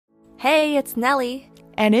Hey, it's Nellie.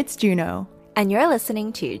 And it's Juno. And you're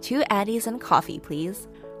listening to Two Addies and Coffee, Please,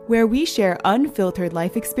 where we share unfiltered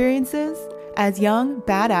life experiences as young,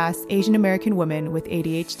 badass Asian American women with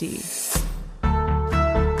ADHD.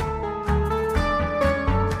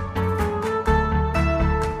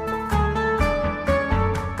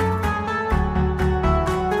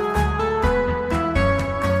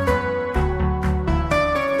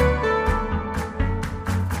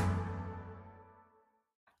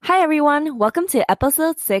 Hi everyone, welcome to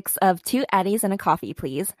episode 6 of Two Addies and a Coffee,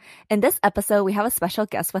 Please. In this episode, we have a special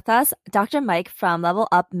guest with us, Dr. Mike from Level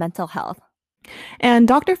Up Mental Health. And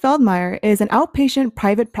Dr. Feldmeier is an outpatient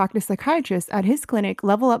private practice psychiatrist at his clinic,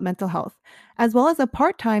 Level Up Mental Health, as well as a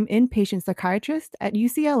part-time inpatient psychiatrist at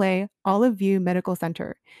UCLA Olive View Medical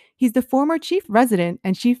Center. He's the former chief resident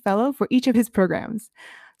and chief fellow for each of his programs.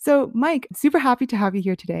 So, Mike, super happy to have you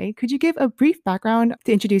here today. Could you give a brief background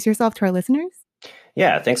to introduce yourself to our listeners?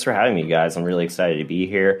 Yeah, thanks for having me, guys. I'm really excited to be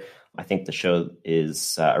here. I think the show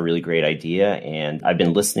is a really great idea, and I've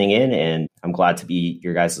been listening in, and I'm glad to be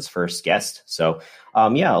your guys' first guest. So, a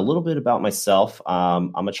little bit about myself.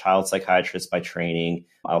 I'm a child psychiatrist by training.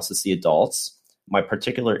 I also see adults. My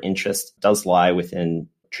particular interest does lie within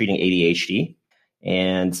treating ADHD.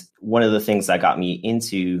 And one of the things that got me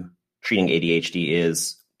into treating ADHD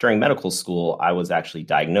is during medical school, I was actually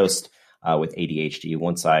diagnosed with ADHD.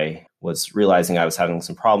 Once I was realizing I was having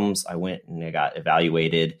some problems, I went and I got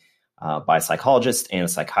evaluated by a psychologist and a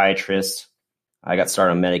psychiatrist. I got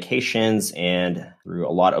started on medications, and through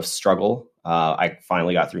a lot of struggle, I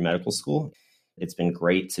finally got through medical school. It's been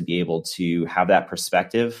great to be able to have that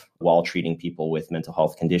perspective while treating people with mental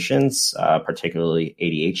health conditions, particularly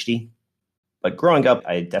ADHD. But growing up,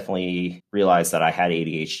 I definitely realized that I had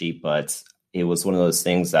ADHD, but it was one of those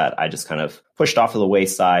things that I just kind of pushed off to the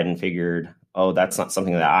wayside and figured, oh, that's not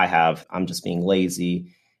something that I have. I'm just being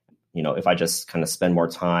lazy. You know, if I just kind of spend more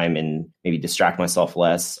time and maybe distract myself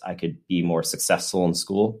less, I could be more successful in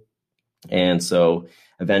school. And so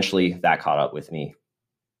eventually that caught up with me.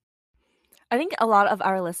 I think a lot of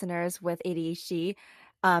our listeners with ADHD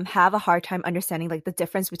have a hard time understanding like the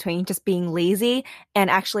difference between just being lazy and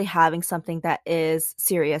actually having something that is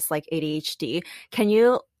serious like ADHD. Can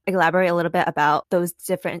you elaborate a little bit about those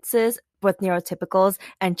differences with neurotypicals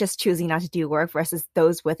and just choosing not to do work versus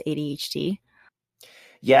those with ADHD?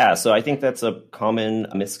 Yeah, so I think that's a common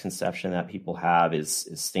misconception that people have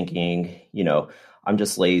is thinking, I'm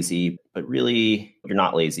just lazy, but really you're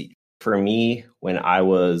not lazy. For me, when I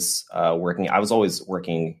was working, I was always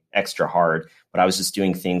working extra hard, but I was just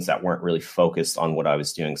doing things that weren't really focused on what I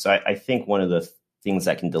was doing. So I think one of the things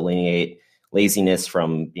that can delineate laziness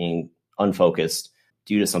from being unfocused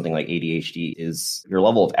due to something like ADHD is your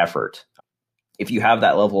level of effort. If you have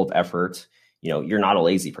that level of effort, you're not a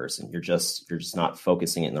lazy person. You're just not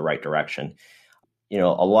focusing it in the right direction. A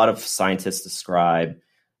lot of scientists describe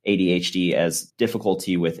ADHD as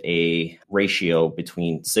difficulty with a ratio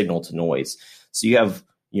between signal to noise. So you have,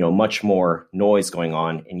 much more noise going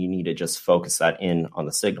on, and you need to just focus that in on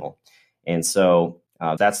the signal. And so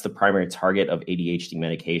that's the primary target of ADHD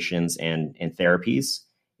medications and therapies.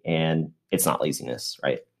 And it's not laziness,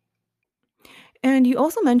 right? And you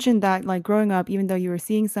also mentioned that like growing up, even though you were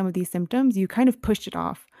seeing some of these symptoms, you kind of pushed it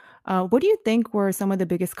off. What do you think were some of the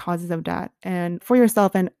biggest causes of that? And for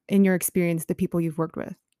yourself and in your experience, the people you've worked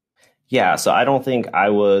with? Yeah, so I don't think I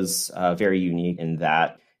was very unique in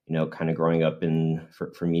that, kind of growing up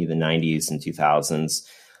for me, the 90s and 2000s,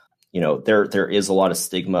 there is a lot of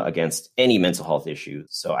stigma against any mental health issue.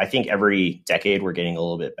 So I think every decade we're getting a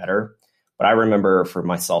little bit better. But I remember for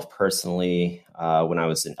myself personally, when I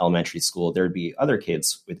was in elementary school, there'd be other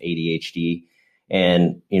kids with ADHD.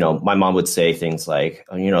 And, my mom would say things like,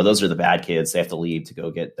 those are the bad kids. They have to leave to go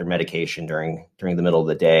get their medication during the middle of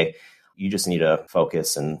the day. You just need to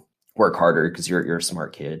focus and work harder because you're a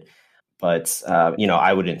smart kid. But,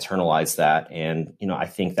 I would internalize that. And, I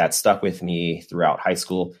think that stuck with me throughout high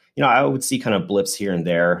school. I would see kind of blips here and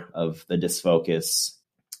there of the dysfocus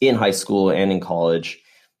in high school and in college.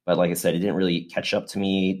 But like I said, it didn't really catch up to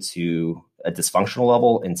me to a dysfunctional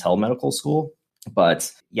level until medical school.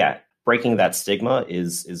 But yeah, breaking that stigma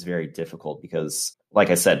is very difficult because, like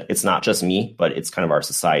I said, it's not just me, but it's kind of our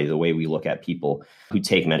society, the way we look at people who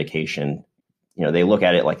take medication. They look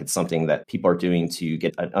at it like it's something that people are doing to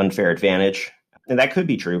get an unfair advantage. And that could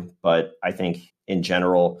be true. But I think in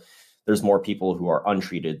general, there's more people who are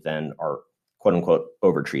untreated than are quote unquote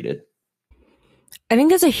overtreated. I think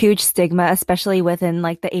there's a huge stigma, especially within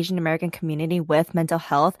like the Asian American community with mental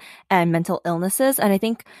health and mental illnesses. And I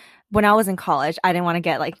think when I was in college, I didn't want to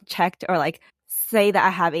get like checked or like say that I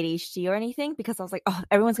have ADHD or anything because I was like, oh,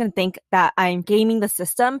 everyone's going to think that I'm gaming the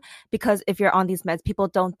system because if you're on these meds, people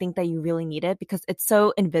don't think that you really need it because it's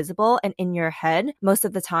so invisible and in your head most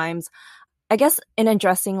of the times. I guess in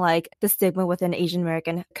addressing like the stigma within Asian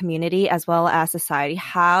American community as well as society,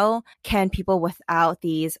 how can people without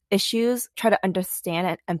these issues try to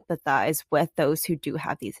understand and empathize with those who do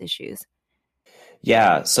have these issues?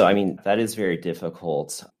 Yeah, so I mean, that is very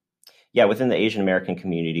difficult. Yeah, within the Asian American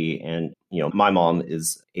community, and my mom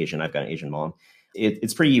is Asian. I've got an Asian mom.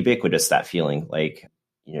 It's pretty ubiquitous, that feeling like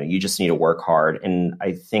you just need to work hard. And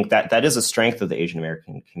I think that is a strength of the Asian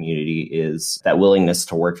American community, is that willingness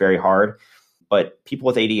to work very hard. But people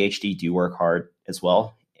with ADHD do work hard as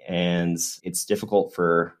well, and it's difficult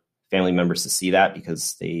for family members to see that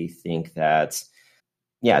because they think that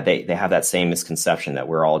they have that same misconception that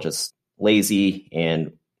we're all just lazy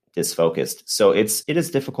and disfocused. So it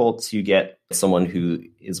is difficult to get someone who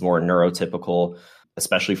is more neurotypical,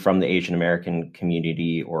 especially from the Asian American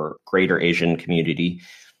community or greater Asian community,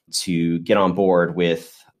 to get on board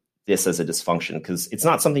with this as a dysfunction, because it's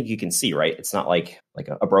not something you can see, right? It's not like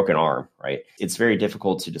a broken arm, right? It's very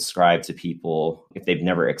difficult to describe to people if they've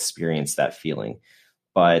never experienced that feeling.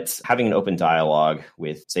 But having an open dialogue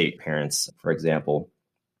with, say, parents, for example,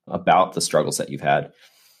 about the struggles that you've had.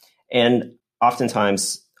 And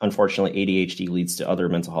oftentimes, unfortunately, ADHD leads to other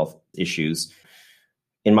mental health issues.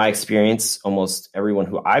 In my experience, almost everyone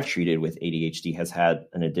who I've treated with ADHD has had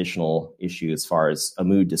an additional issue as far as a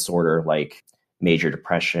mood disorder like major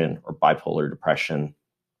depression or bipolar depression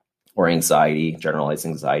or anxiety, generalized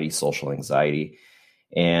anxiety, social anxiety.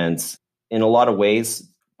 And in a lot of ways,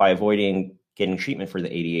 by avoiding getting treatment for the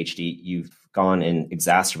ADHD, you've gone and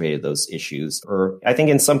exacerbated those issues. Or I think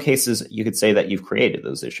in some cases, you could say that you've created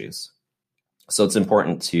those issues. So it's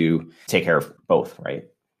important to take care of both, right?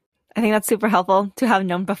 I think that's super helpful to have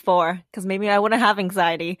known before because maybe I wouldn't have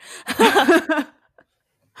anxiety.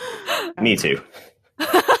 Me too.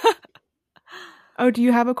 Oh, do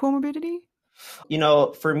you have a comorbidity?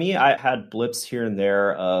 For me, I had blips here and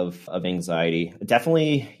there of anxiety.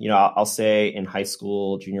 Definitely, I'll say in high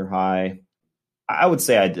school, junior high, I would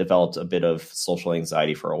say I developed a bit of social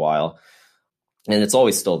anxiety for a while. And it's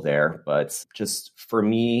always still there. But just for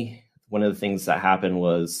me, one of the things that happened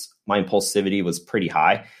was my impulsivity was pretty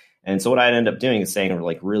high. And so what I'd end up doing is saying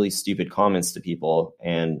like really stupid comments to people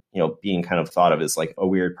and, being kind of thought of as like a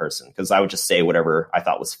weird person because I would just say whatever I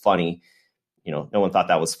thought was funny. No one thought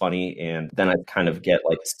that was funny. And then I'd kind of get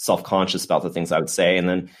like self-conscious about the things I would say. And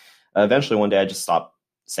then eventually one day I just stopped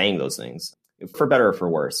saying those things, for better or for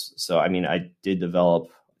worse. So, I mean, I did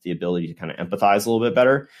develop the ability to kind of empathize a little bit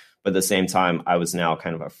better. But at the same time, I was now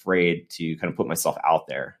kind of afraid to kind of put myself out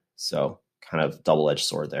there. So kind of double-edged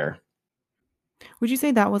sword there. Would you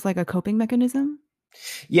say that was like a coping mechanism?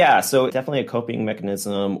 Yeah, so definitely a coping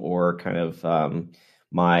mechanism or kind of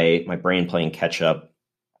my brain playing catch up.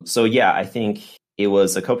 So yeah, I think it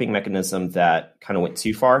was a coping mechanism that kind of went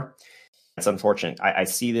too far. It's unfortunate. I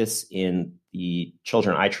see this in the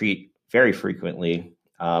children I treat very frequently,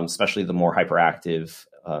 especially the more hyperactive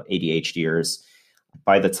ADHDers.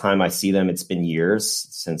 By the time I see them, it's been years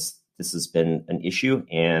since this has been an issue,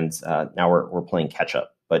 and now we're playing catch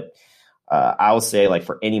up. But I will say, like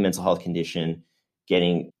for any mental health condition,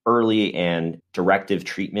 getting early and directive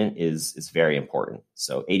treatment is very important.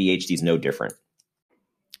 So ADHD is no different.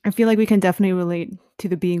 I feel like we can definitely relate to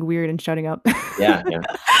the being weird and shutting up. Yeah.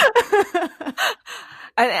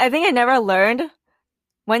 I think I never learned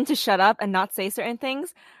when to shut up and not say certain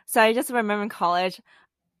things. So I just remember in college,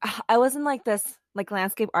 I was in like this like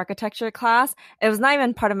landscape architecture class. It was not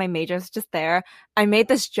even part of my major. It was just there. I made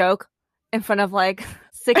this joke in front of like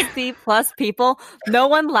 60 plus people. No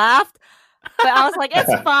one laughed. But I was like,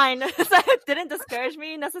 it's fine. So it didn't discourage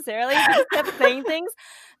me necessarily. I just kept saying things.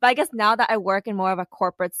 But I guess now that I work in more of a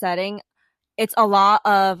corporate setting, it's a lot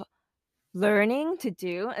of learning to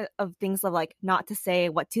do of things of like not to say,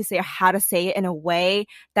 what to say, or how to say it in a way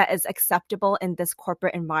that is acceptable in this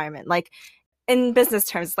corporate environment. Like in business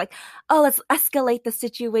terms, like, oh, let's escalate the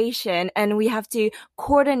situation and we have to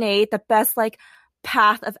coordinate the best like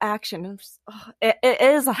path of action. It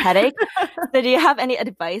is a headache. So do you have any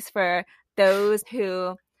advice for those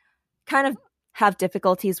who kind of have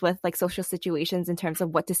difficulties with like social situations in terms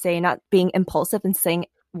of what to say, not being impulsive and saying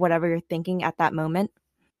whatever you're thinking at that moment?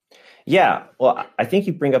 Yeah, well, I think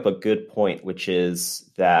you bring up a good point, which is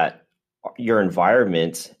that your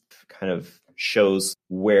environment kind of shows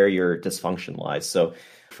where your dysfunction lies. So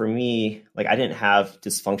for me, like I didn't have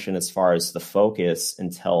dysfunction as far as the focus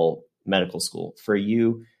until medical school. For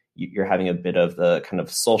you, you're having a bit of the kind of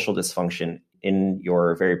social dysfunction in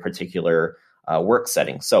your very particular work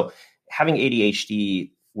setting. So having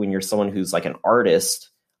ADHD when you're someone who's like an artist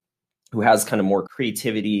who has kind of more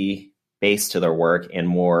creativity based to their work and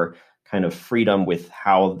more kind of freedom with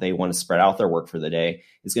how they want to spread out their work for the day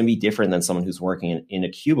is going to be different than someone who's working in a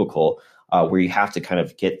cubicle where you have to kind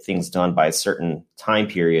of get things done by a certain time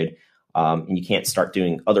period and you can't start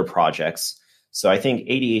doing other projects. So I think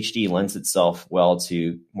ADHD lends itself well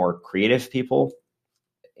to more creative people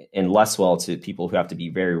and less well to people who have to be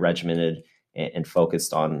very regimented and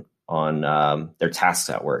focused on their tasks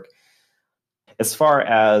at work. As far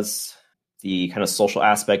as the kind of social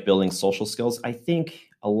aspect, building social skills, I think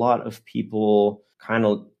a lot of people kind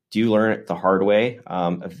of do learn it the hard way.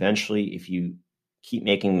 Eventually, if you keep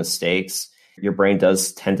making mistakes, your brain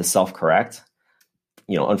does tend to self-correct,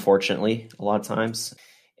 unfortunately, a lot of times.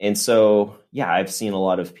 And so, yeah, I've seen a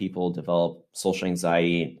lot of people develop social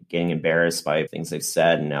anxiety, getting embarrassed by things they've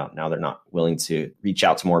said, and now they're not willing to reach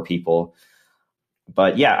out to more people.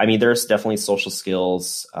 But yeah, I mean, there's definitely social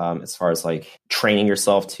skills as far as like training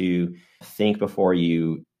yourself to think before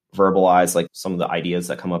you verbalize like some of the ideas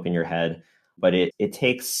that come up in your head. But it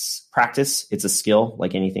takes practice. It's a skill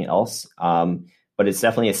like anything else. But it's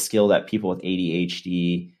definitely a skill that people with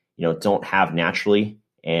ADHD, don't have naturally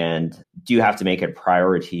and do have to make it a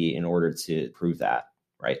priority in order to prove that,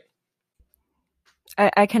 right?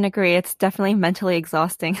 I can agree. It's definitely mentally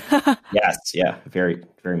exhausting. Yes, yeah, very,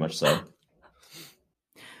 very much so.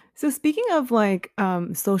 So speaking of like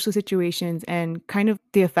social situations and kind of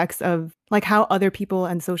the effects of like how other people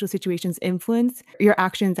and social situations influence your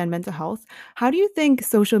actions and mental health, how do you think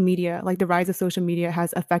social media, like the rise of social media,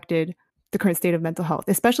 has affected the current state of mental health,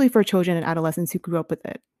 especially for children and adolescents who grew up with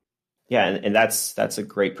it? Yeah, and that's a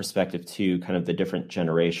great perspective too, kind of the different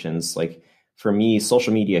generations. Like for me,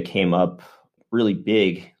 social media came up really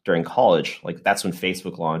big during college. Like that's when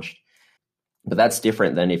Facebook launched. But that's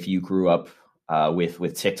different than if you grew up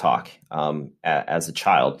with TikTok as a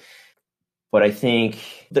child. But I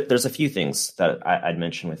think there's a few things that I'd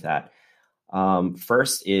mention with that.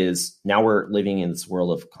 First is now we're living in this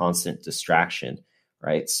world of constant distraction,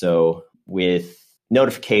 right? So with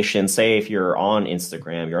notifications, say if you're on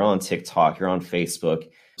Instagram, you're on TikTok, you're on Facebook,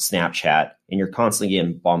 Snapchat, and you're constantly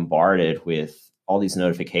getting bombarded with all these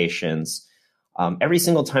notifications, every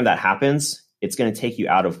single time that happens, it's going to take you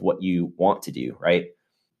out of what you want to do, right?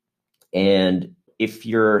 And if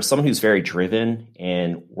you're someone who's very driven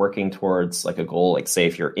and working towards like a goal, like say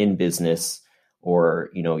if you're in business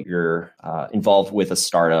or you're involved with a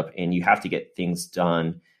startup and you have to get things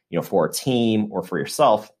done, for a team or for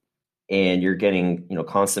yourself, and you're getting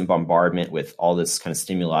constant bombardment with all this kind of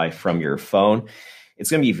stimuli from your phone,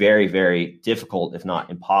 it's going to be very, very difficult, if not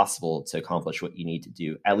impossible, to accomplish what you need to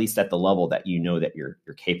do, at least at the level that that you're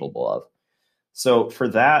capable of. So for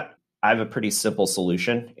that, I have a pretty simple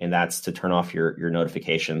solution, and that's to turn off your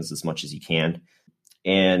notifications as much as you can.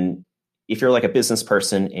 And if you're like a business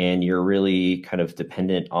person and you're really kind of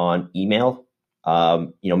dependent on email,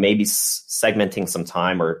 maybe segmenting some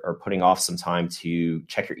time or putting off some time to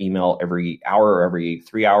check your email every hour or every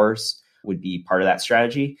 3 hours would be part of that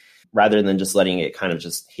strategy, rather than just letting it kind of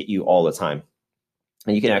just hit you all the time.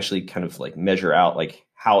 And you can actually kind of like measure out like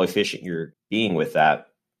how efficient you're being with that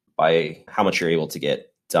by how much you're able to get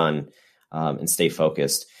done and stay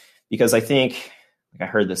focused. Because I think, like I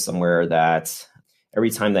heard this somewhere, that every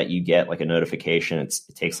time that you get like a notification, it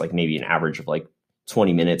takes like maybe an average of like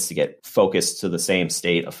 20 minutes to get focused to the same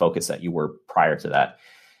state of focus that you were prior to that.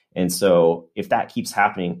 And so if that keeps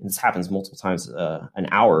happening, this happens multiple times an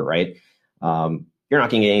hour, right? You're not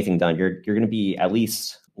going to get anything done. You're going to be at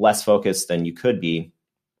least less focused than you could be.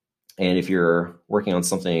 And if you're working on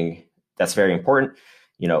something that's very important,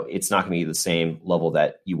 it's not going to be the same level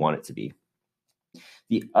that you want it to be.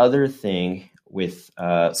 The other thing with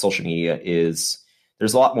social media is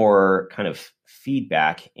there's a lot more kind of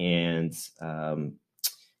feedback and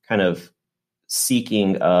kind of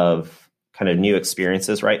seeking of kind of new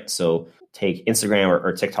experiences, right? So take Instagram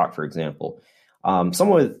or TikTok, for example.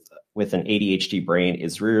 Someone with an ADHD brain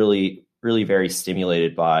is really, really very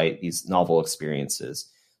stimulated by these novel experiences.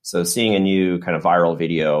 So seeing a new kind of viral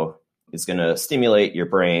video is going to stimulate your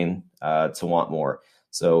brain to want more.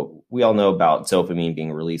 So we all know about dopamine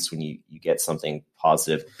being released when you get something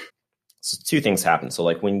positive. So two things happen. So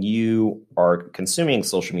like when you are consuming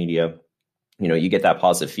social media, you get that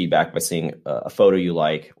positive feedback by seeing a photo you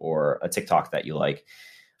like or a TikTok that you like.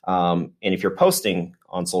 And if you're posting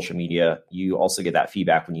on social media, you also get that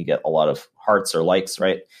feedback when you get a lot of hearts or likes,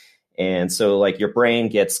 right? And so like your brain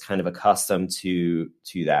gets kind of accustomed to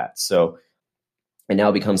that. So it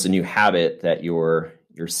now becomes a new habit that you're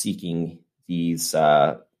seeking these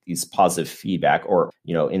positive feedback, or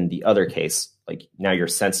in the other case, like now you're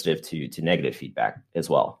sensitive to negative feedback as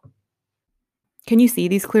well. Can you see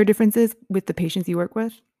these clear differences with the patients you work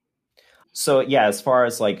with? So yeah, as far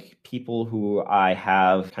as like people who I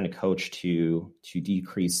have kind of coached to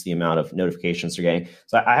decrease the amount of notifications they're getting.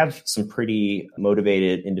 So I have some pretty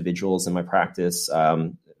motivated individuals in my practice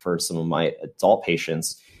for some of my adult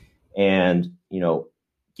patients, and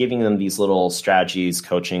giving them these little strategies,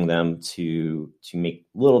 coaching them to make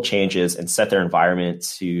little changes and set their environment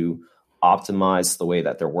to optimize the way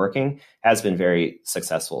that they're working has been very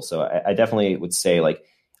successful. So I definitely would say like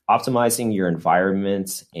optimizing your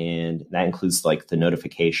environment, and that includes like the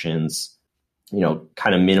notifications,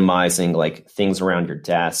 kind of minimizing like things around your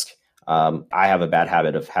desk. I have a bad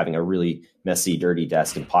habit of having a really messy, dirty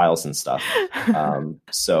desk and piles and stuff.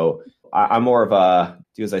 So I'm more of a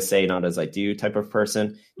do as I say, not as I do type of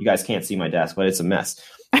person. You guys can't see my desk, but it's a mess.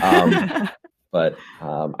 But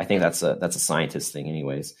I think that's a scientist thing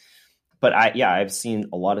anyways. But I've seen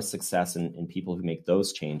a lot of success in people who make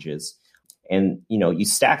those changes. And, you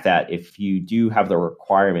stack that if you do have the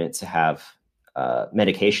requirement to have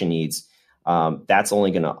medication needs, that's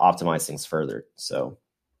only going to optimize things further. So.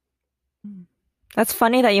 That's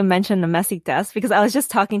funny that you mentioned the messy desk, because I was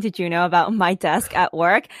just talking to Juno about my desk at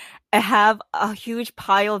work. I have a huge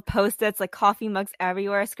pile of Post-its, like coffee mugs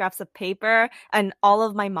everywhere, scraps of paper, and all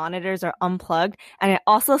of my monitors are unplugged. And I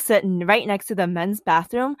also sit right next to the men's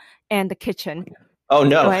bathroom and the kitchen. Oh,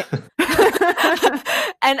 no. Right?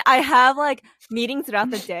 And I have like meetings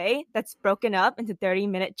throughout the day that's broken up into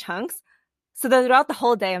 30-minute chunks. So that throughout the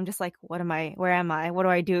whole day, I'm just like, where am I? What do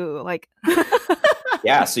I do? Like,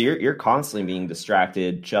 yeah. So you're constantly being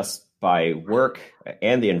distracted just by work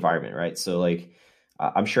and the environment, right? So like,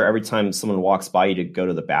 I'm sure every time someone walks by you to go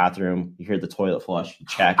to the bathroom, you hear the toilet flush, you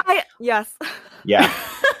check. Yes. Yeah.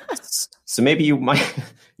 So maybe you might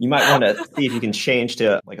want to see if you can change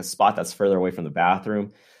to like a spot that's further away from the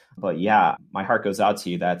bathroom. But yeah, my heart goes out to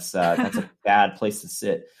you. That's a bad place to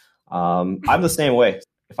sit. I'm the same way.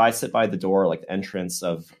 If I sit by the door, like the entrance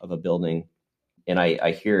of a building, and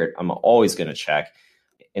I hear it, I'm always going to check.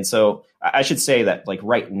 And so I should say that like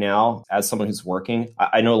right now, as someone who's working,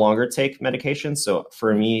 I no longer take medication. So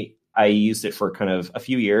for me, I used it for kind of a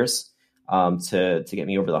few years to get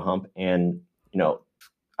me over the hump. And,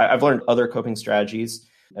 I've learned other coping strategies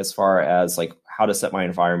as far as like how to set my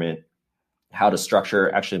environment, how to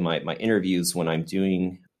structure actually my interviews when I'm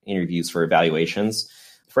doing interviews for evaluations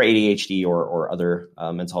for ADHD or other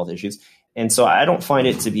mental health issues. And so I don't find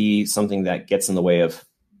it to be something that gets in the way of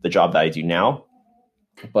the job that I do now.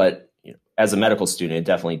 But as a medical student, it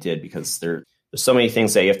definitely did, because there's so many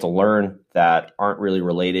things that you have to learn that aren't really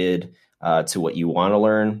related to what you want to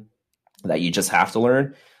learn, that you just have to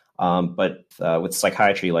learn. But with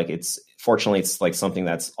psychiatry, like fortunately, it's like something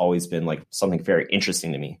that's always been like something very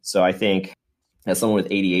interesting to me. So I think as someone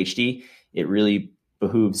with ADHD, it really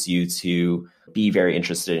behooves you to be very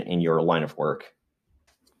interested in your line of work.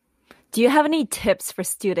 Do you have any tips for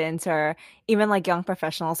students or even like young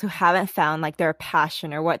professionals who haven't found like their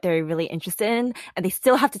passion or what they're really interested in, and they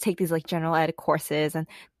still have to take these like general ed courses and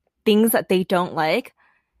things that they don't like?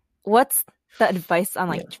 What's the advice on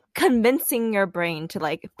like convincing your brain to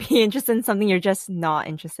like be interested in something you're just not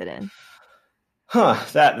interested in?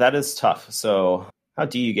 That is tough. So how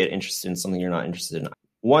do you get interested in something you're not interested in?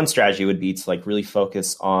 One strategy would be to like really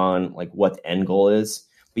focus on like what the end goal is,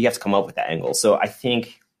 but you have to come up with that end goal. So I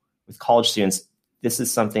think with college students, this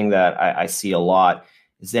is something that I see a lot,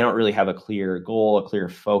 is they don't really have a clear goal, a clear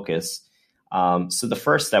focus. So the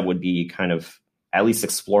first step would be kind of at least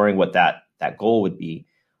exploring what that goal would be.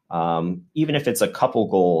 Even if it's a couple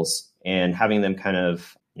goals, and having them kind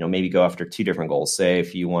of, maybe go after two different goals. Say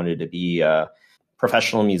if you wanted to be a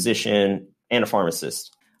professional musician and a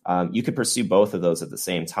pharmacist, you could pursue both of those at the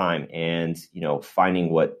same time, and,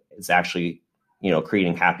 finding what is actually,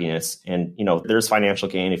 creating happiness. And, there's financial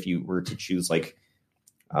gain if you were to choose like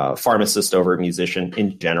pharmacist over musician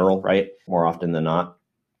in general, right? More often than not.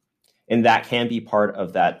 And that can be part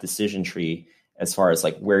of that decision tree as far as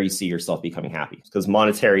like where you see yourself becoming happy, because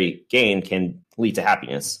monetary gain can lead to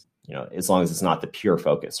happiness, as long as it's not the pure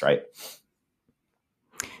focus, right?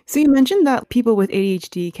 So you mentioned that people with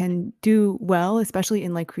ADHD can do well, especially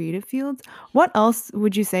in like creative fields. What else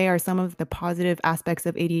would you say are some of the positive aspects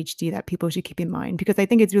of ADHD that people should keep in mind? Because I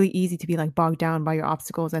think it's really easy to be like bogged down by your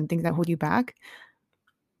obstacles and things that hold you back.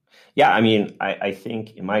 Yeah, I mean, I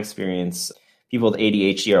think in my experience, people with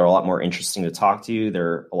ADHD are a lot more interesting to talk to.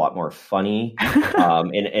 They're a lot more funny.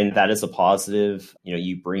 And that is a positive.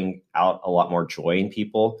 You bring out a lot more joy in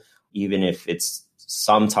people, even if it's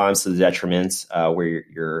sometimes to the detriment where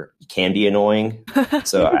you can be annoying.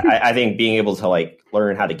 So I think being able to like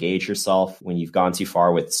learn how to gauge yourself when you've gone too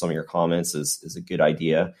far with some of your comments is a good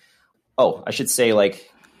idea. Oh, I should say,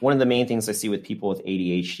 like, one of the main things I see with people with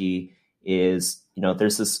ADHD is,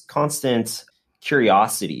 there's this constant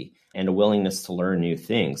curiosity and a willingness to learn new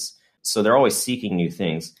things. So they're always seeking new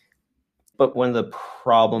things. But one of the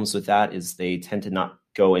problems with that is they tend to not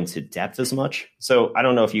go into depth as much. So I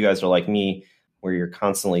don't know if you guys are like me, where you're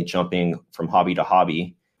constantly jumping from hobby to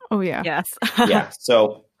hobby. Oh, yeah. Yes. Yeah.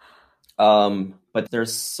 So, but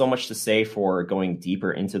there's so much to say for going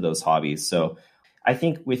deeper into those hobbies. So I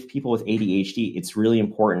think with people with ADHD, it's really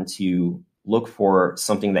important to look for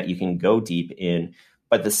something that you can go deep in,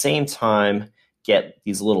 but at the same time, get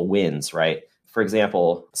these little wins, right? For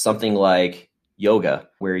example, something like yoga,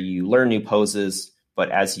 where you learn new poses, but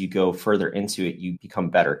as you go further into it, you become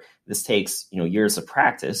better. This takes, years of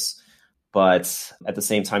practice, but at the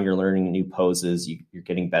same time, you're learning new poses, you're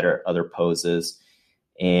getting better at other poses.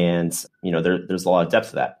 And, there's a lot of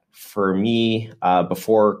depth to that. For me,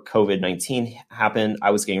 before COVID-19 happened,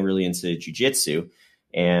 I was getting really into jujitsu.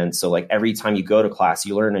 And so like every time you go to class,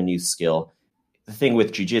 you learn a new skill. The thing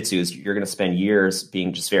with jujitsu is you're going to spend years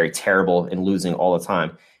being just very terrible and losing all the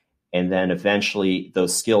time. And then eventually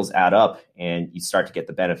those skills add up and you start to get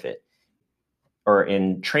the benefit. Or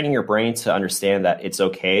in training your brain to understand that it's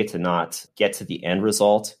okay to not get to the end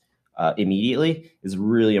result immediately is a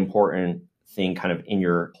really important thing kind of in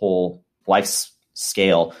your whole life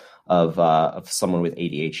scale of someone with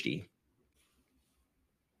ADHD.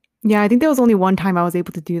 Yeah, I think there was only one time I was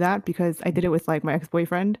able to do that because I did it with like my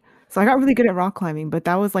ex-boyfriend. So I got really good at rock climbing, but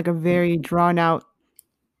that was like a very drawn out.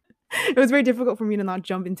 It was very difficult for me to not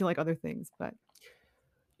jump into like other things, but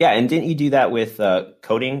yeah. And didn't you do that with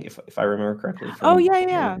coding, if I remember correctly? Oh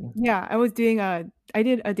yeah. I was doing I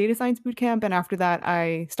did a data science boot camp, and after that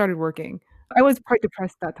I started working. I was quite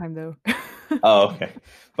depressed that time though. Oh, okay.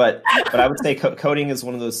 But I would say coding is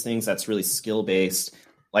one of those things that's really skill based.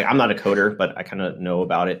 Like I'm not a coder, but I kind of know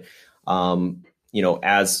about it.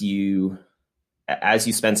 As you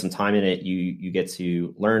spend some time in it, you get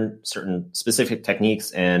to learn certain specific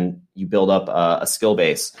techniques and you build up a skill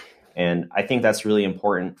base. And I think that's really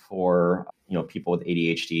important for people with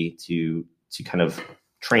ADHD to kind of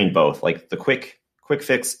train both, like the quick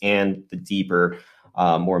fix and the deeper,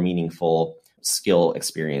 more meaningful skill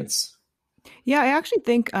experience. Yeah, I actually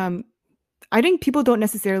think people don't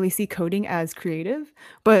necessarily see coding as creative,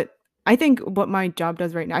 but I think what my job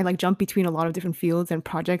does right now, I like jump between a lot of different fields and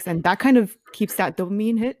projects, and that kind of keeps that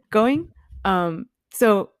dopamine hit going.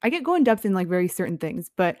 So I get go in depth in like very certain things,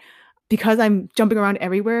 but because I'm jumping around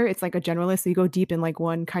everywhere, it's like a generalist. So you go deep in like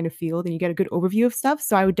one kind of field and you get a good overview of stuff.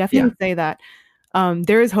 So I would definitely say that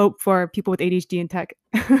there is hope for people with ADHD in tech.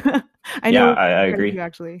 I know I agree.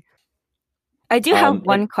 Actually. I do have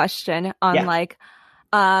one question on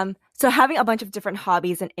so having a bunch of different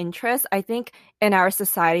hobbies and interests. I think in our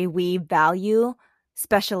society, we value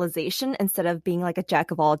specialization instead of being like a jack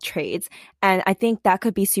of all trades. And I think that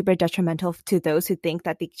could be super detrimental to those who think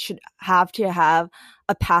that they should have to have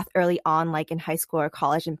a path early on, like in high school or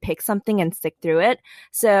college, and pick something and stick through it.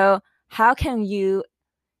 So how can you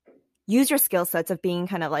use your skill sets of being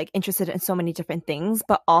kind of like interested in so many different things,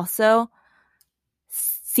 but also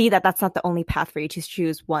see that that's not the only path for you to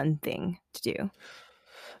choose one thing to do?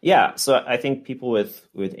 Yeah, so I think people with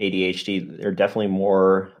ADHD, they're definitely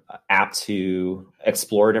more apt to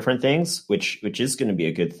explore different things, which is going to be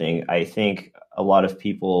a good thing. I think a lot of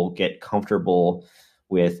people get comfortable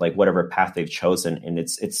with like whatever path they've chosen, and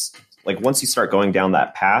it's like once you start going down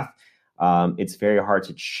that path, it's very hard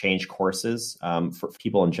to change courses for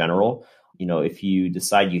people in general. If you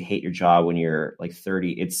decide you hate your job when you're like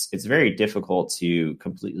 30, it's very difficult to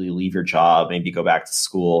completely leave your job, maybe go back to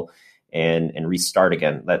school and restart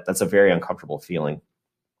again. That's a very uncomfortable feeling.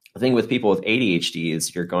 The thing with people with ADHD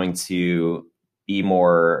is you're going to be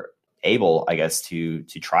more able, I guess, to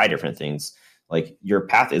try different things. Like your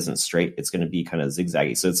path isn't straight. It's going to be kind of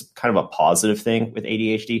zigzaggy. So it's kind of a positive thing with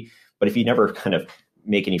ADHD. But if you never kind of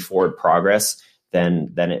make any forward progress,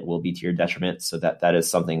 then it will be to your detriment. So that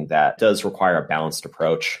is something that does require a balanced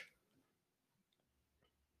approach.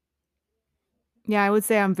 Yeah, I would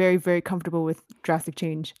say I'm very, very comfortable with drastic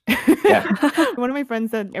change. Yeah. One of my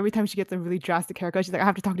friends said every time she gets a really drastic haircut, she's like, I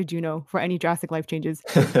have to talk to Juno for any drastic life changes.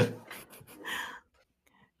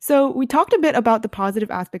 So we talked a bit about the positive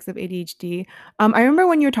aspects of ADHD. I remember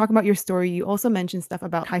when you were talking about your story, you also mentioned stuff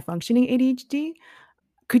about high functioning ADHD.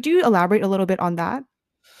 Could you elaborate a little bit on that?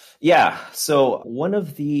 Yeah. So one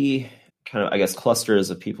of the kind of, I guess, clusters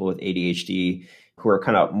of people with ADHD who are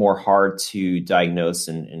kind of more hard to diagnose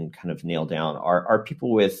and kind of nail down are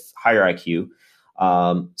people with higher IQ.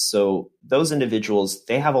 So those individuals,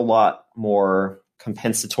 they have a lot more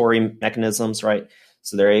compensatory mechanisms, right?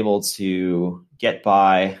 So they're able to get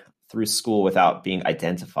by through school without being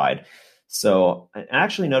identified. So I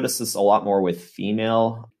actually noticed this a lot more with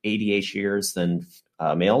female ADHDers than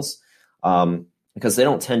males, because they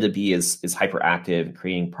don't tend to be as hyperactive,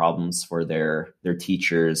 creating problems for their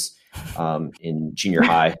teachers in junior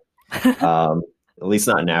high. At least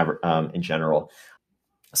not in general.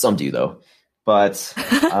 Some do though, but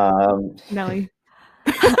Nelly.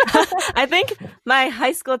 I think my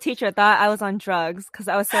high school teacher thought I was on drugs because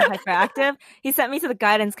I was so hyperactive. He sent me to the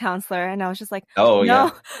guidance counselor, and I was just like, oh no,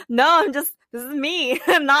 yeah, no, this is me.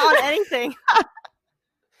 I'm not on anything.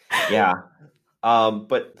 yeah.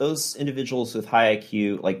 But those individuals with high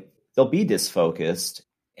IQ, like they'll be disfocused,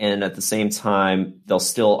 and at the same time, they'll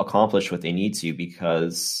still accomplish what they need to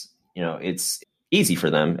because it's easy for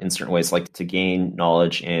them in certain ways, like to gain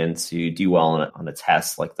knowledge and to do well on a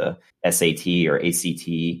test like the SAT or ACT,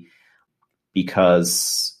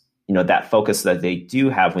 because that focus that they do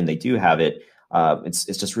have when they do have it, it's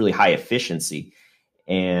just really high efficiency,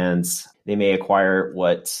 and they may acquire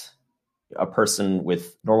what a person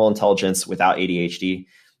with normal intelligence without ADHD,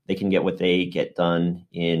 they can get what they get done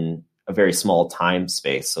in a very small time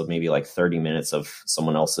space. So maybe like 30 minutes of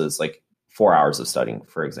someone else's like 4 hours of studying,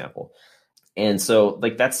 for example. And so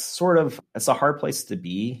like that's a hard place to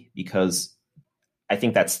be, because I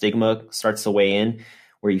think that stigma starts to weigh in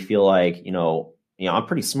where you feel like, I'm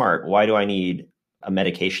pretty smart. Why do I need a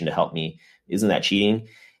medication to help me? Isn't that cheating?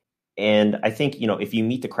 And I think, if you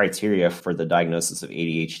meet the criteria for the diagnosis of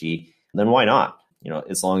ADHD, then why not?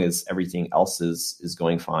 As long as everything else is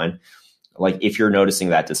going fine. Like if you're noticing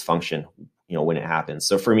that dysfunction, when it happens.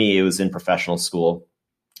 So for me, it was in professional school.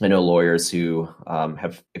 I know lawyers who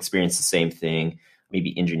have experienced the same thing,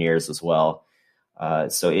 maybe engineers as well.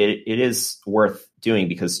 So it is worth doing,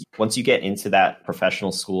 because once you get into that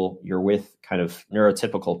professional school, you're with kind of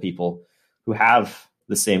neurotypical people who have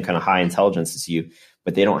the same kind of high intelligence as you,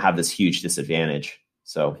 but they don't have this huge disadvantage.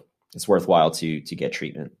 So it's worthwhile to get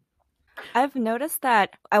treatment. I've noticed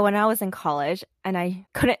that when I was in college and I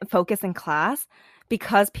couldn't focus in class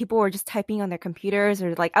because people were just typing on their computers,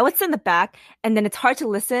 or like I would sit in the back and then it's hard to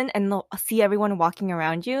listen and see everyone walking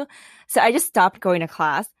around you. So I just stopped going to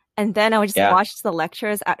class, and then I would just watch the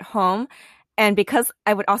lectures at home. And because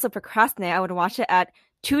I would also procrastinate, I would watch it at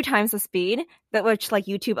 2 times the speed, which like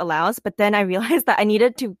YouTube allows. But then I realized that I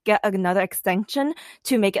needed to get another extension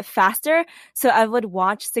to make it faster. So I would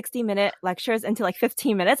watch 60-minute lectures into like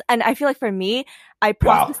 15 minutes. And I feel like for me, I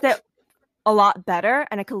processed it a lot better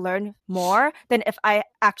and I could learn more than if I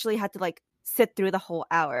actually had to like sit through the whole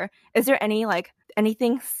hour. Is there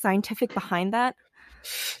anything scientific behind that?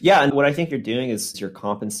 Yeah, and what I think you're doing is you're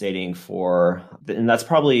compensating for, and that's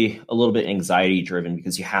probably a little bit anxiety driven,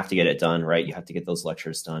 because you have to get it done, right? You have to get those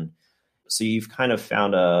lectures done. So you've kind of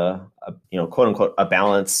found a quote unquote, a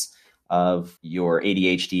balance of your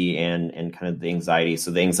ADHD and kind of the anxiety. So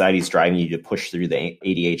the anxiety is driving you to push through the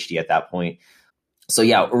ADHD at that point. So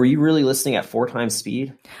yeah, were you really listening at 4 times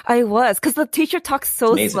speed? I was, because the teacher talks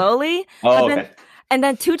so slowly. Oh, okay. And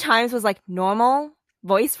then 2 times was like normal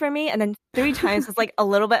voice for me, and then 3 times was like a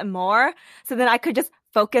little bit more, so then I could just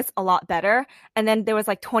focus a lot better. And then there was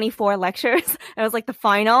like 24 lectures and it was like the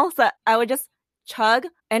final, so I would just chug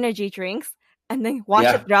energy drinks and then watch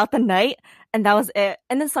it throughout the night, and that was it.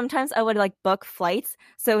 And then sometimes I would like book flights,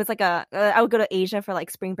 so it was like I would go to Asia for like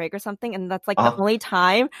spring break or something, and that's like the only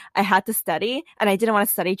time I had to study, and I didn't want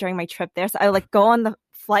to study during my trip there, so I would like go on the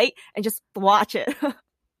flight and just watch it.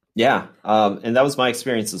 Yeah. And that was my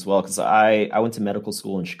experience as well, because I went to medical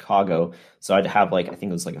school in Chicago. So I'd have I think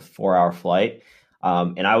it was like a 4-hour flight.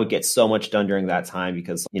 And I would get so much done during that time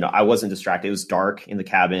because, I wasn't distracted. It was dark in the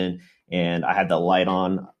cabin and I had the light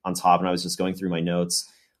on top and I was just going through my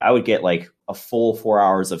notes. I would get like a full 4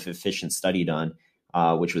 hours of efficient study done,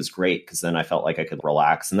 which was great because then I felt like I could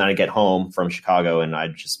relax. And then I'd get home from Chicago and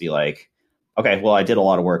I'd just be like, okay, well, I did a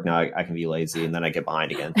lot of work. Now I can be lazy. And then I get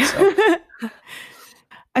behind again. So.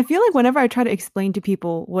 I feel like whenever I try to explain to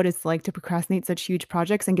people what it's like to procrastinate such huge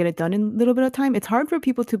projects and get it done in a little bit of time, it's hard for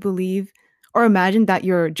people to believe or imagine that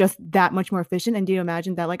you're just that much more efficient, and do you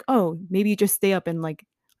imagine that like, oh, maybe you just stay up and like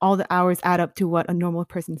all the hours add up to what a normal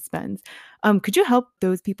person spends. Could you help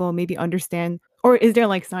those people maybe understand, or is there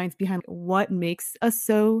like science behind what makes us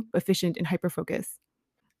so efficient and hyper-focused?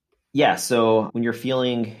 Yeah. So when you're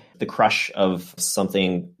feeling the crush of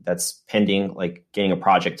something that's pending, like getting a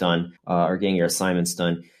project done or getting your assignments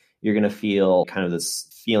done, you're going to feel kind of this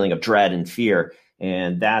feeling of dread and fear.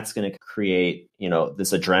 And that's going to create,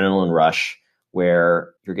 this adrenaline rush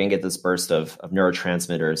where you're going to get this burst of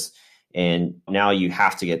neurotransmitters. And now you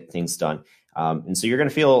have to get things done. And so you're going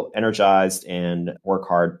to feel energized and work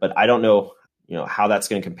hard. But I don't know, how that's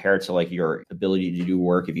going to compare to like your ability to do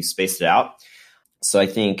work if you spaced it out. So I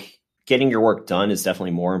think getting your work done is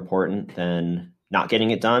definitely more important than not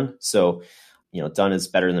getting it done. So, done is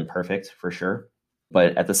better than perfect for sure.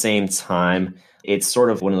 But at the same time, it's sort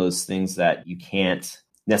of one of those things that you can't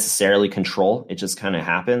necessarily control. It just kind of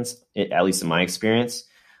happens, at least in my experience.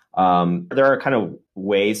 There are kind of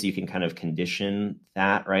ways you can kind of condition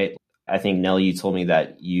that, right? I think, Nelly, you told me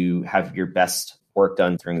that you have your best work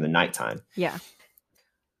done during the nighttime. Yeah.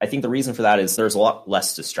 I think the reason for that is there's a lot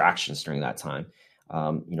less distractions during that time.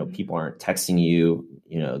 People aren't texting you.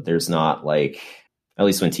 There's not like, at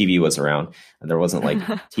least when TV was around, there wasn't like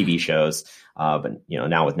TV shows. But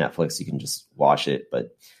now with Netflix, you can just watch it.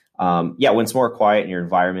 But when it's more quiet and your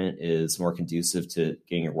environment is more conducive to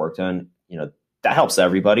getting your work done, that helps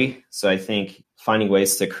everybody. So I think finding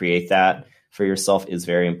ways to create that for yourself is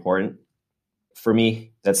very important. For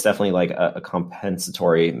me, that's definitely like a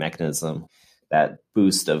compensatory mechanism, that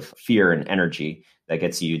boost of fear and energy that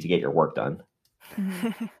gets you to get your work done.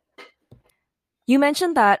 You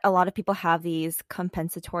mentioned that a lot of people have these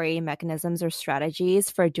compensatory mechanisms or strategies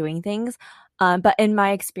for doing things. But in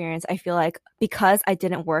my experience, I feel like because I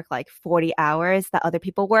didn't work like 40 hours that other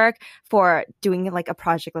people work for doing like a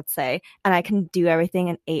project, let's say, and I can do everything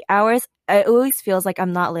in 8 hours, it always feels like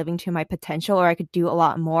I'm not living to my potential, or I could do a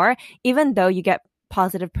lot more, even though you get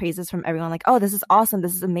positive praises from everyone like, oh, this is awesome,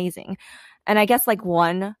 this is amazing. And I guess like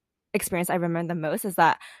one experience I remember the most is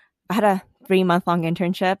that I had a 3-month-long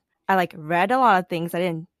internship. I like read a lot of things. I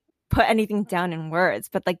didn't put anything down in words,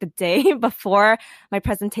 but like the day before my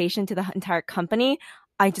presentation to the entire company,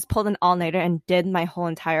 I just pulled an all-nighter and did my whole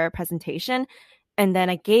entire presentation. And then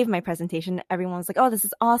I gave my presentation. Everyone was like, oh, this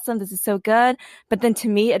is awesome. This is so good. But then to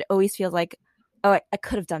me, it always feels like, oh, I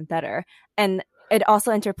could have done better. And it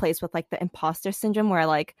also interplays with like the imposter syndrome where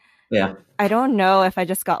like, yeah, I don't know if I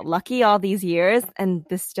just got lucky all these years and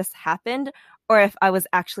this just happened, or if I was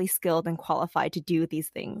actually skilled and qualified to do these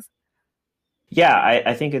things. Yeah,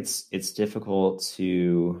 I think it's difficult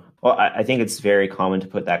to, I think it's very common to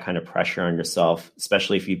put that kind of pressure on yourself,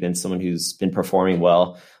 especially if you've been someone who's been performing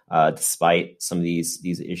well despite some of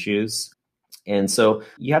these issues. And so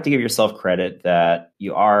you have to give yourself credit that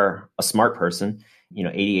you are a smart person.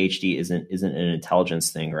 ADHD isn't an intelligence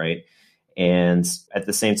thing, right? And at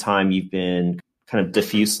the same time, you've been kind of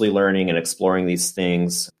diffusely learning and exploring these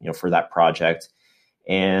things, for that project.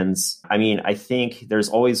 And I mean, I think there's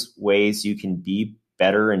always ways you can be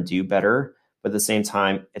better and do better. But at the same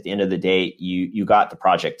time, at the end of the day, you got the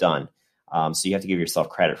project done. So you have to give yourself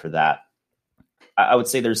credit for that. I would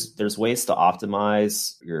say there's ways to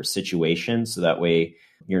optimize your situation so that way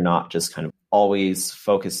you're not just kind of always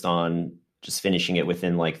focused on just finishing it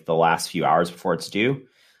within like the last few hours before it's due.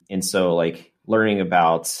 And so like learning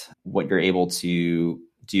about what you're able to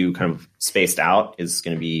do kind of spaced out is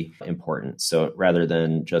going to be important. So rather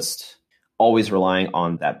than just always relying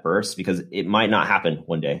on that burst, because it might not happen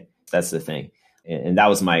one day. That's the thing. And that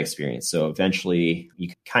was my experience. So eventually you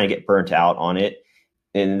kind of get burnt out on it.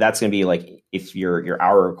 And that's going to be like if your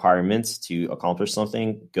hour requirements to accomplish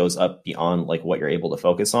something goes up beyond like what you're able to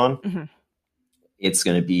focus on, it's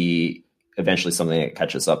going to be eventually something that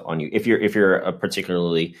catches up on you. If you're a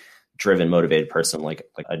particularly driven, motivated person, like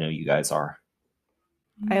I know you guys are.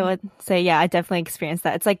 I would say, yeah, I definitely experienced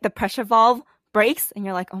that. It's like the pressure valve breaks and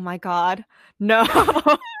you're like, oh my God, no.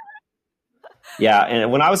 Yeah.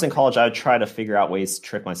 And when I was in college, I would try to figure out ways to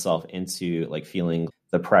trick myself into like feeling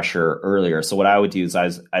the pressure earlier. So what I would do is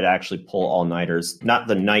I'd actually pull all-nighters, not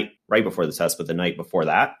the night right before the test, but the night before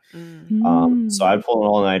that. So I'd pull an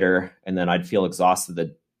all-nighter and then I'd feel exhausted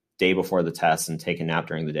the day before the test and take a nap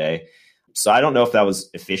during the day. So I don't know if that was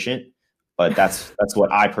efficient, but that's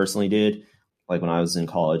what I personally did. Like when I was in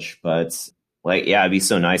college, but like, yeah, it'd be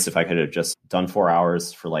so nice if I could have just done 4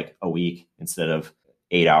 hours for like a week instead of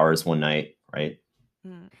 8 hours one night. Right.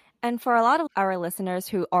 And for a lot of our listeners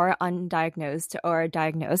who are undiagnosed or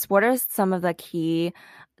diagnosed, what are some of the key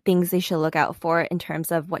things they should look out for in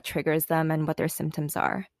terms of what triggers them and what their symptoms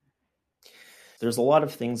are? There's a lot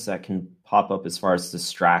of things that can pop up as far as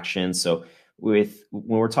distractions. So when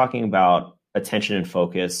we're talking about attention and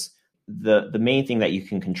focus, the main thing that you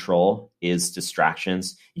can control is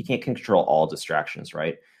distractions. You can't control all distractions,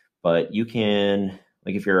 right? But you can,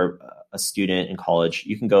 like if you're a student in college,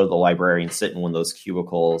 you can go to the library and sit in one of those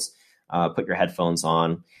cubicles, put your headphones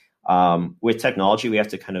on, With technology, we have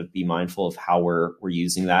to kind of be mindful of how we're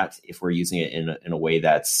using that, if we're using it in a way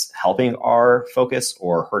that's helping our focus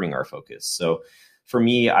or hurting our focus. So for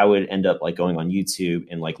me, I would end up like going on YouTube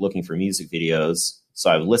and like looking for music videos. So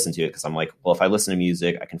I would listen to it because I'm like, well, if I listen to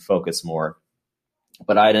music, I can focus more.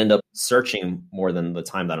 But I'd end up searching more than the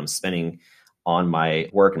time that I'm spending on my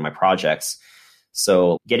work and my projects.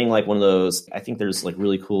 So getting like one of those, I think there's like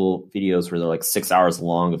really cool videos where they're like 6 hours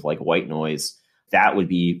long of like white noise. That would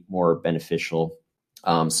be more beneficial.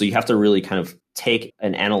 So you have to really kind of take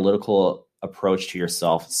an analytical approach to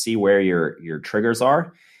yourself, see where your triggers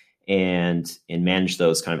are, and manage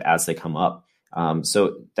those kind of as they come up.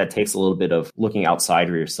 So that takes a little bit of looking outside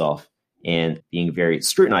of yourself and being very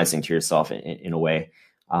scrutinizing to yourself in a way.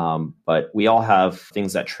 But we all have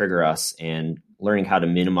things that trigger us, and learning how to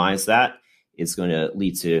minimize that is going to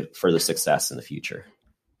lead to further success in the future.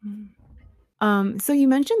 So you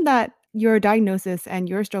mentioned that your diagnosis and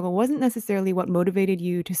your struggle wasn't necessarily what motivated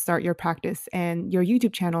you to start your practice and your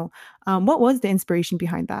YouTube channel. What was the inspiration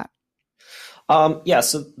behind that? Yeah,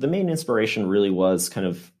 so the main inspiration really was kind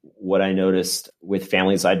of what I noticed with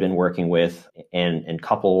families I'd been working with and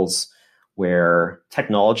couples where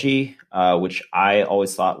technology, which I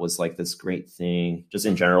always thought was like this great thing, just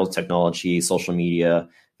in general, technology, social media,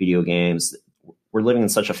 video games, we're living in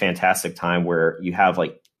such a fantastic time where you have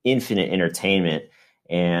like infinite entertainment.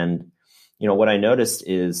 And, what I noticed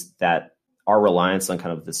is that our reliance on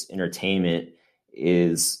kind of this entertainment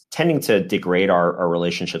is tending to degrade our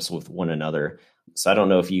relationships with one another. So I don't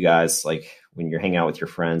know if you guys, like when you're hanging out with your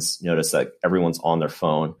friends, notice that everyone's on their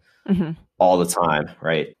phone all the time,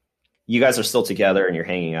 right? You guys are still together and you're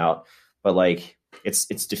hanging out, but like it's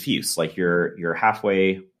diffuse. Like you're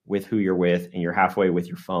halfway with who you're with and you're halfway with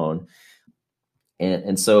your phone.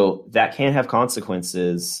 And so that can have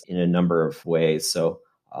consequences in a number of ways. So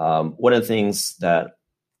one of the things that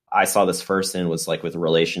I saw this first in was like with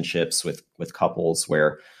relationships with couples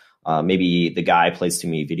where maybe the guy plays too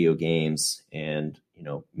many video games and,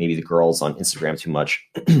 maybe the girl's on Instagram too much.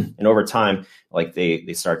 And over time, like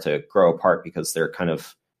they start to grow apart because they're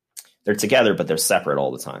together, but they're separate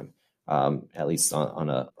all the time, at least on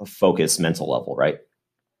a focused mental level, right?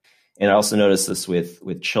 And I also noticed this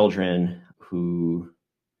with children who,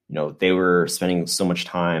 they were spending so much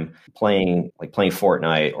time playing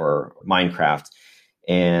Fortnite or Minecraft,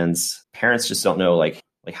 and parents just don't know like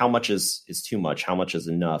how much is too much, how much is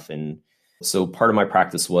enough. And so part of my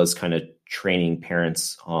practice was kind of training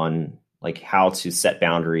parents on like how to set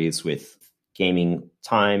boundaries with gaming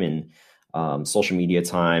time and social media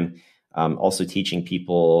time. Also teaching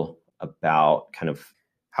people about kind of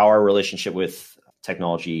how our relationship with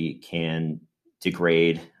technology can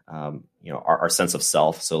degrade, our sense of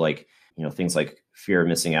self. So like, things like fear of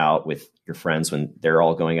missing out with your friends when they're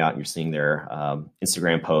all going out and you're seeing their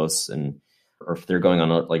Instagram posts, or if they're going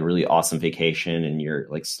on a like really awesome vacation and you're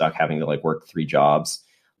like stuck having to like work 3 jobs,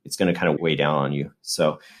 it's going to kind of weigh down on you.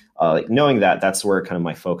 So like knowing that, that's where kind of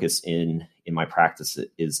my focus in my practice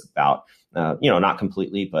is about. Not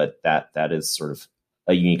completely, but that is sort of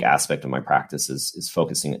a unique aspect of my practice is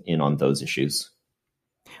focusing in on those issues.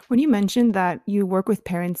 When you mentioned that you work with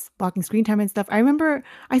parents blocking screen time and stuff, I remember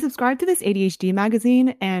I subscribed to this ADHD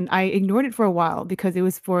magazine and I ignored it for a while because it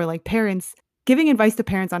was for like parents giving advice to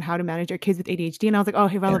parents on how to manage their kids with ADHD. And I was like, oh,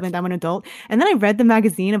 irrelevant. I'm an adult. And then I read the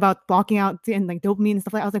magazine about blocking out and like dopamine and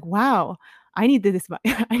stuff like that. I was like, wow, I need this.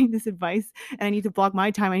 I need this advice and I need to block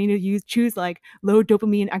my time. I need to choose like low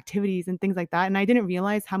dopamine activities and things like that. And I didn't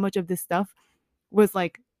realize how much of this stuff was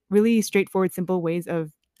like really straightforward, simple ways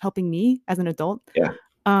of helping me as an adult. Yeah.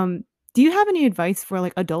 Do you have any advice for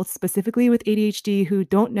like adults specifically with ADHD who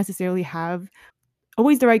don't necessarily have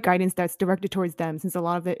always the right guidance that's directed towards them, since a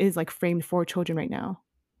lot of it is like framed for children right now?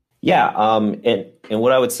 Yeah. And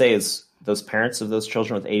what I would say is those parents of those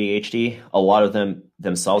children with ADHD, a lot of them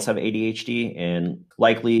themselves have ADHD, and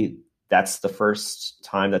likely that's the first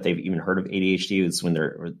time that they've even heard of ADHD is when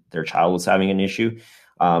their child was having an issue.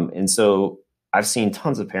 And so I've seen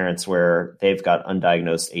tons of parents where they've got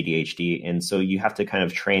undiagnosed ADHD. And so you have to kind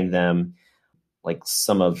of train them like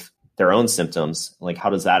some of their own symptoms, like how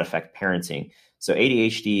does that affect parenting? So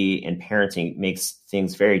ADHD and parenting makes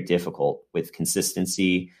things very difficult with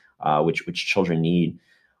consistency, which children need.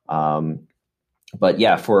 But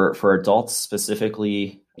yeah, for adults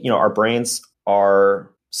specifically, our brains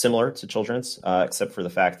are similar to children's, except for the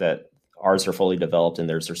fact that ours are fully developed and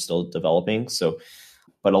theirs are still developing. So,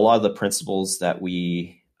 but a lot of the principles that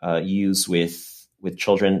we use with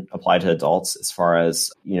children apply to adults, as far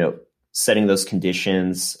as setting those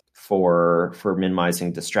conditions for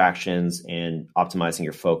minimizing distractions and optimizing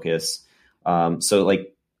your focus. So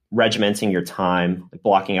like regimenting your time, like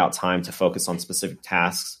blocking out time to focus on specific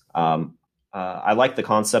tasks. I like the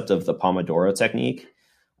concept of the Pomodoro technique,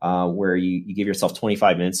 where you give yourself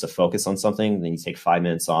 25 minutes to focus on something, then you take 5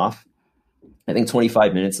 minutes off. I think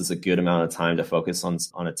 25 minutes is a good amount of time to focus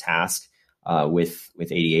on a task with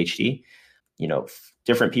ADHD.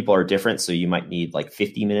 Different people are different, so you might need like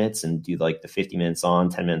 50 minutes and do like the 50 minutes on,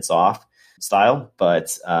 10 minutes off style.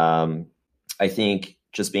 But I think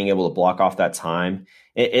just being able to block off that time,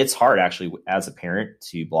 it's hard actually as a parent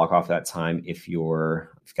to block off that time if you've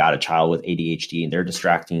got a child with ADHD and they're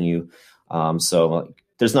distracting you. So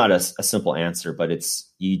there's not a simple answer, but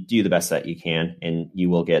you do the best that you can and you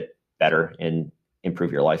will get better and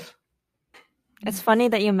improve your life. It's funny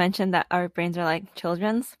that you mentioned that our brains are like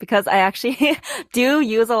children's, because I actually do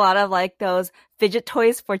use a lot of like those fidget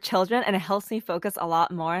toys for children, and it helps me focus a lot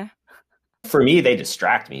more. For me, they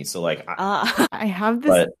distract me. So like, I have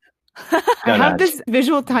this. I have this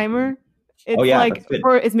visual timer. It's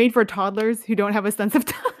it's made for toddlers who don't have a sense of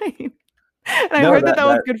time. And I heard that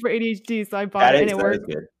was good for ADHD, so I bought it and it worked.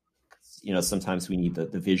 Good. Sometimes we need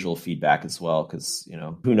the visual feedback as well, because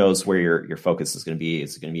who knows where your focus is going to be.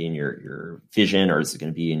 Is it going to be in your vision, or is it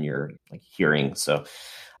going to be in your like hearing? So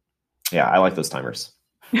yeah, I like those timers.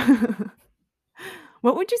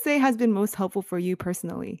 What would you say has been most helpful for you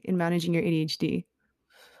personally in managing your ADHD?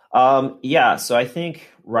 So I think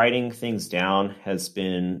writing things down has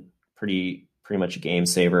been pretty much a game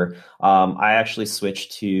saver. I actually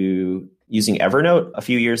switched to using Evernote a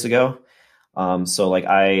few years ago. So like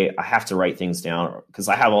I have to write things down because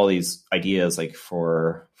I have all these ideas, like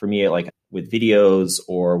for me, like with videos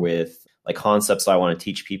or with like concepts I want to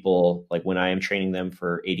teach people, like when I am training them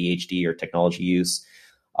for ADHD or technology use,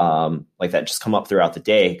 like that just come up throughout the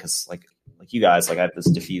day. Cause like you guys, like I have this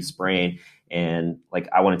diffuse brain and like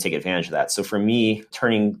I want to take advantage of that. So for me,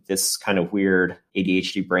 turning this kind of weird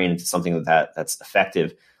ADHD brain into something that's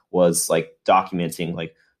effective was like documenting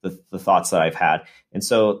like the thoughts that I've had. And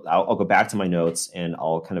so I'll go back to my notes and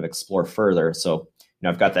I'll kind of explore further. So,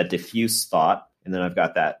 I've got that diffuse thought and then I've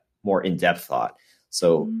got that more in-depth thought.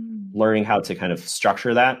 So learning how to kind of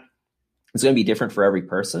structure that is going to be different for every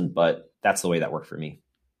person, but that's the way that worked for me.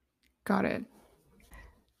 Got it.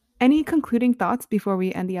 Any concluding thoughts before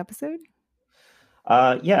we end the episode?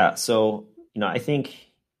 So, I think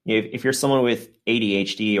if you're someone with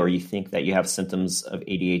ADHD or you think that you have symptoms of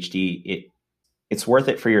ADHD, it's worth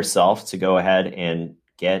it for yourself to go ahead and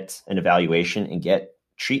get an evaluation and get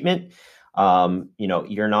treatment.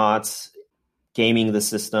 You're not gaming the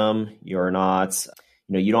system. You're not,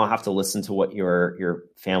 you don't have to listen to what your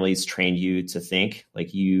family's trained you to think.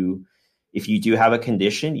 Like if you do have a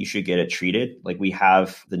condition, you should get it treated. Like we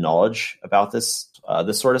have the knowledge about this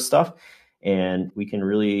sort of stuff, and we can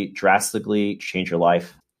really drastically change your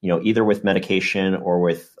life, either with medication or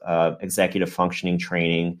with executive functioning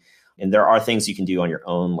training. And there are things you can do on your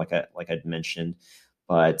own, like I'd mentioned.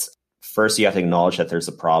 But first, you have to acknowledge that there's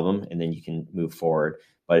a problem, and then you can move forward.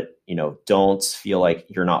 But, don't feel like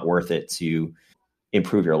you're not worth it to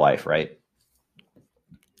improve your life, right?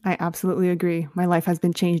 I absolutely agree. My life has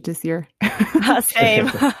been changed this year. Same.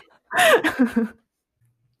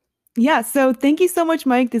 Yeah, so thank you so much,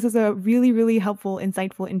 Mike. This was a really, really helpful,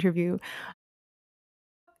 insightful interview.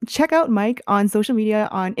 Check out Mike on social media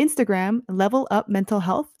on Instagram, Level Up Mental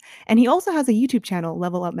Health. And he also has a YouTube channel,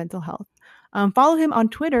 Level Up Mental Health. Follow him on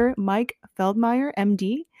Twitter, Mike Feldmeier,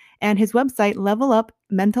 MD, and his website,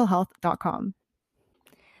 levelupmentalhealth.com.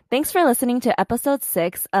 Thanks for listening to episode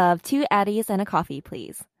 6 of 2 Addies and a Coffee,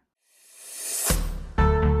 Please.